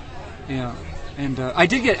 Yeah, and I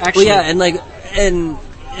did get actually. Well, yeah, and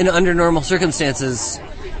in under normal circumstances,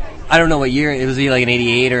 I don't know what year it was. He like an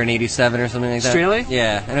 88 or an 87 or something like that. Straley?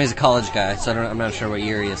 Yeah, I know he's a college guy, so I'm not sure what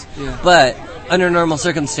year he is. Yeah. But under normal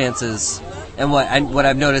circumstances. And what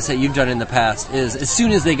I've noticed that you've done in the past is, as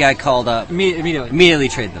soon as they got called up, immediately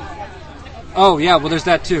trade them. Oh yeah, well there's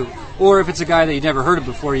that too. Or if it's a guy that you never heard of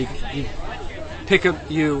before, you pick up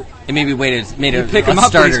and maybe pick him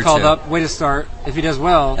up when he's called too. up. Way to start. If he does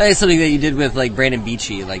well, it's something that you did with like Brandon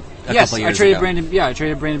Beachy, like a couple years ago. I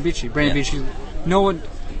traded Brandon Beachy. Beachy.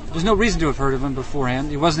 There's no reason to have heard of him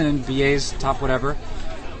beforehand. He wasn't in BA's top whatever.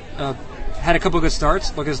 Had a couple good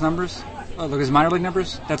starts. Look at his numbers. Look at his minor league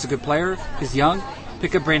numbers. That's a good player. He's young.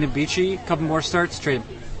 Pick up Brandon Beachy. A couple more starts. Trade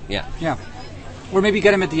him. Yeah. Or maybe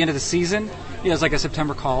get him at the end of the season. He has like a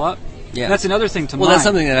September call-up. Yeah. That's another thing to mind. Well, that's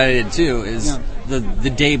something that I did too, is the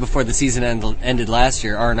day before the season ended last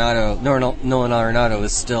year, Nolan Arenado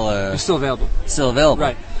was still available. Still available.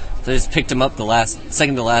 Right. So I just picked him up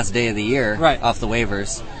second to last day of the year right. off the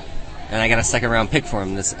waivers, and I got a second-round pick for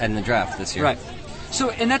him in the draft this year. Right. So,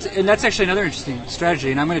 and that's actually another interesting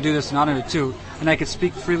strategy, and I'm going to do this in Auto too, and I could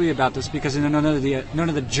speak freely about this because none of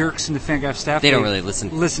the jerks in the Fangraph staff they don't really listen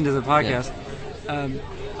to the podcast.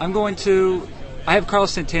 Yeah. I have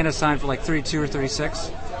Carlos Santana signed for like 32 or 36.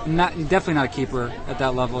 Definitely not a keeper at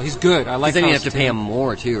that level. He's good. I like. Then Carlos you have to Santana. pay him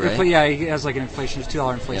more too, right? Yeah, he has like an inflation,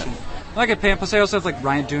 $2 inflation. Yeah. I like to pay him. Plus, I also have like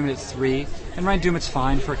Ryan Doumit at 3, and Ryan Doumit's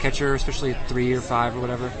fine for a catcher, especially at 3 or 5 or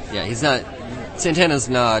whatever. Yeah, he's not. Santana's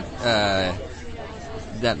not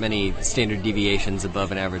that many standard deviations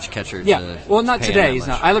above an average catcher. Yeah, well, not today. He's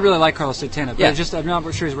not. I really like Carlos Santana, but I'm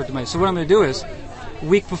not sure he's worth the money. So what I'm going to do is,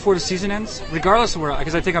 week before the season ends, regardless of where,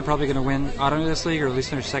 because I think I'm probably going to win Auto this league or at least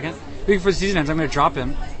finish second. Week before the season ends, I'm going to drop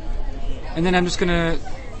him, and then I'm just going to,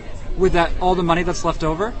 with that all the money that's left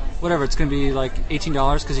over, whatever, it's going to be like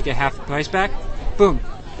 $18 because you get half the price back. Boom,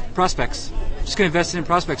 prospects. Just going to invest in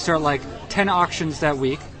prospects. Start like 10 auctions that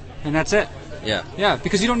week, and that's it. Yeah. Yeah,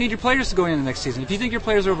 because you don't need your players to go in the next season. If you think your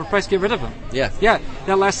players are overpriced, get rid of them. Yeah. Yeah,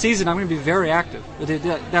 that last season, I'm going to be very active.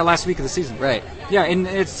 That last week of the season. Right. Yeah, and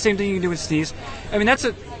it's the same thing you can do with Sneeze. I mean,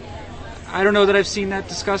 I don't know that I've seen that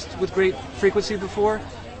discussed with great frequency before,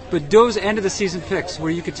 but those end of the season picks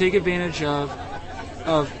where you could take advantage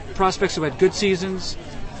of prospects who had good seasons,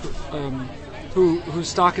 whose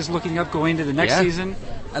stock is looking up going into the next season.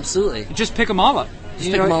 Absolutely. Just pick them all up.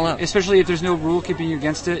 Pick them all up. Especially if there's no rule keeping you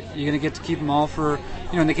against it, you're going to get to keep them all for,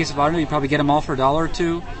 in the case of Auto, you probably get them all for $1 or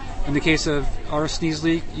 $2. In the case of our Sneeze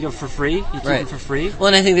League, for free. You keep them for free. Well,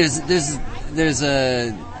 and I think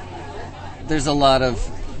there's a lot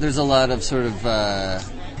of sort of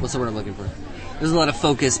what's the word I'm looking for? There's a lot of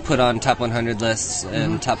focus put on top 100 lists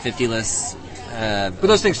and top 50 lists. But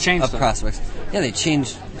those things change. Of prospects. Yeah, they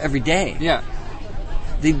change every day. Yeah.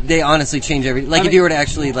 They honestly change every. If you were to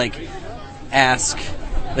actually ask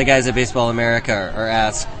the guys at Baseball America or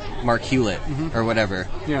ask Mark Hewlett or whatever,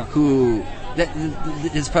 who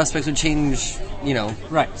his prospects would change,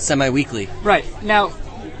 right, semi-weekly. Right. Now,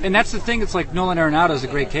 and that's the thing. It's like Nolan Arenado is a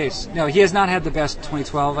great case. Now, he has not had the best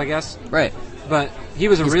 2012, I guess. Right. But he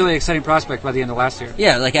was a really exciting prospect by the end of last year.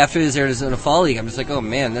 Yeah, after his Arizona Fall League, I'm just like, oh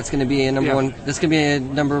man, that's going to be a number one. That's going to be a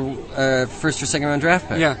number first or second round draft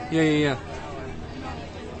pick. Yeah.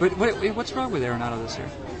 But what's wrong with Arenado this year?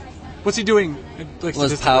 What's he doing?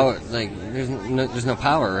 His power. There's no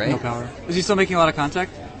power, right? No power. Is he still making a lot of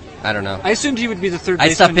contact? I don't know. I assumed he would be the third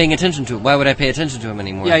baseman. I stopped paying attention to him. Why would I pay attention to him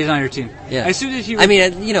anymore? Yeah, he's on your team. Yeah. I assumed that he would... I mean,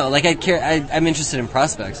 I care. I'm interested in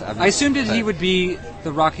prospects. I assumed that he would be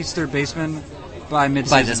the Rockies' third baseman by midseason.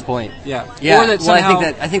 By this point. Yeah. Yeah. Or that somehow...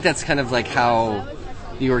 I think that's kind of how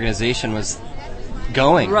the organization was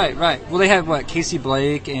going. Right. Well, they had, Casey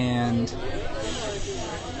Blake and...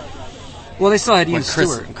 Well, they still had Ian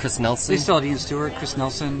Stewart. Chris Nelson. They still had Ian Stewart, Chris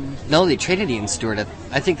Nelson. No, they traded Ian Stewart.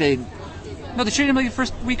 I think they... No, they traded him the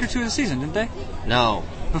first week or two of the season, didn't they? No.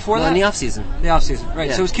 Before that? In the offseason. The offseason, right.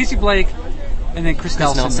 Yeah. So it was Casey Blake and then Chris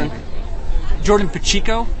Nelson. Maybe. Jordan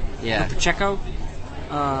Pacheco. Yeah. Pacheco.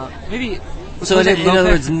 Maybe... So in other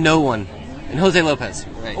words, no one. And Jose Lopez.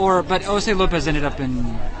 Right. But Jose Lopez ended up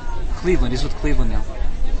in Cleveland. He's with Cleveland now.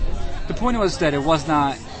 The point was that it was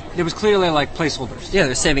not... It was clearly placeholders. Yeah,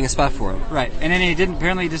 they're saving a spot for him. Right. And then he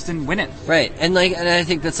just didn't win it. Right. And I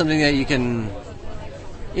think that's something that you can...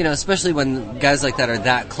 especially when guys like that are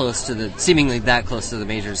seemingly that close to the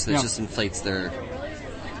majors, that just inflates their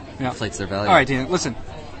value. All right, Dean, listen.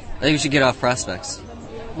 I think we should get off prospects.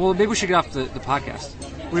 Well, maybe we should get off the podcast.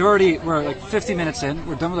 We're 50 minutes in.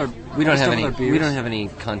 We're done with our. We don't have any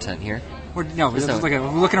content here. We're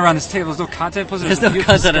looking around this table. There's no content. Plus there's no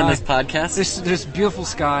content on this podcast. There's beautiful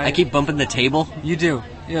sky. I keep bumping the table. You do.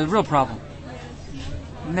 Yeah, real problem.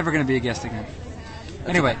 I'm never going to be a guest again.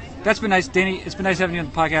 Anyway, that's been nice, Danny. It's been nice having you on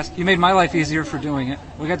the podcast. You made my life easier for doing it.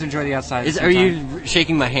 We got to enjoy the outside. Are you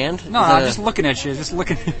shaking my hand? No, I'm just looking at you. Just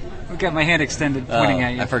looking. I've got my hand extended, pointing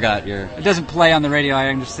at you. I forgot It doesn't play on the radio. I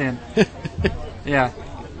understand. Yeah.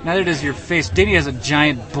 Neither does your face. Danny has a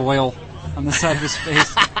giant boil on the side of his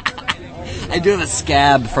face. I do have a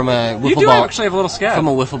scab from a wiffle ball. You do actually have a little scab from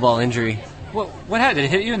a wiffle ball injury. What happened? Did it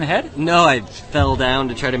hit you in the head? No, I fell down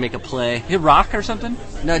to try to make a play. Hit rock or something?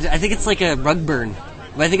 No, I think it's like a rug burn.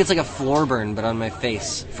 I think it's like a floor burn, but on my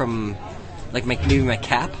face from maybe my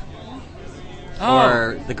cap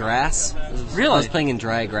or the grass. Really? I was playing in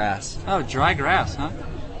dry grass. Oh, dry grass, huh?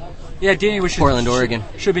 Yeah, Danny, Portland, Oregon.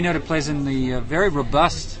 Should be noted, plays in the very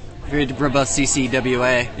robust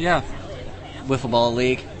CCWA. Yeah. Wiffle ball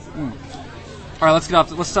league. All right, let's stop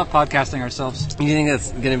podcasting ourselves. Do you think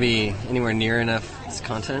that's going to be anywhere near enough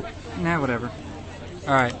content? Nah, whatever.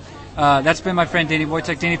 All right. That's been my friend Danny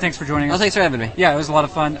Wojtek. Danny, thanks for joining us. Oh, thanks for having me. Yeah, it was a lot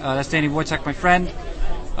of fun. That's Danny Wojtek, my friend.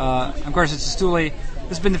 I'm Carson Sestouli.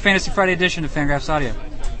 This has been the Fantasy Friday edition of Fangraphs Audio.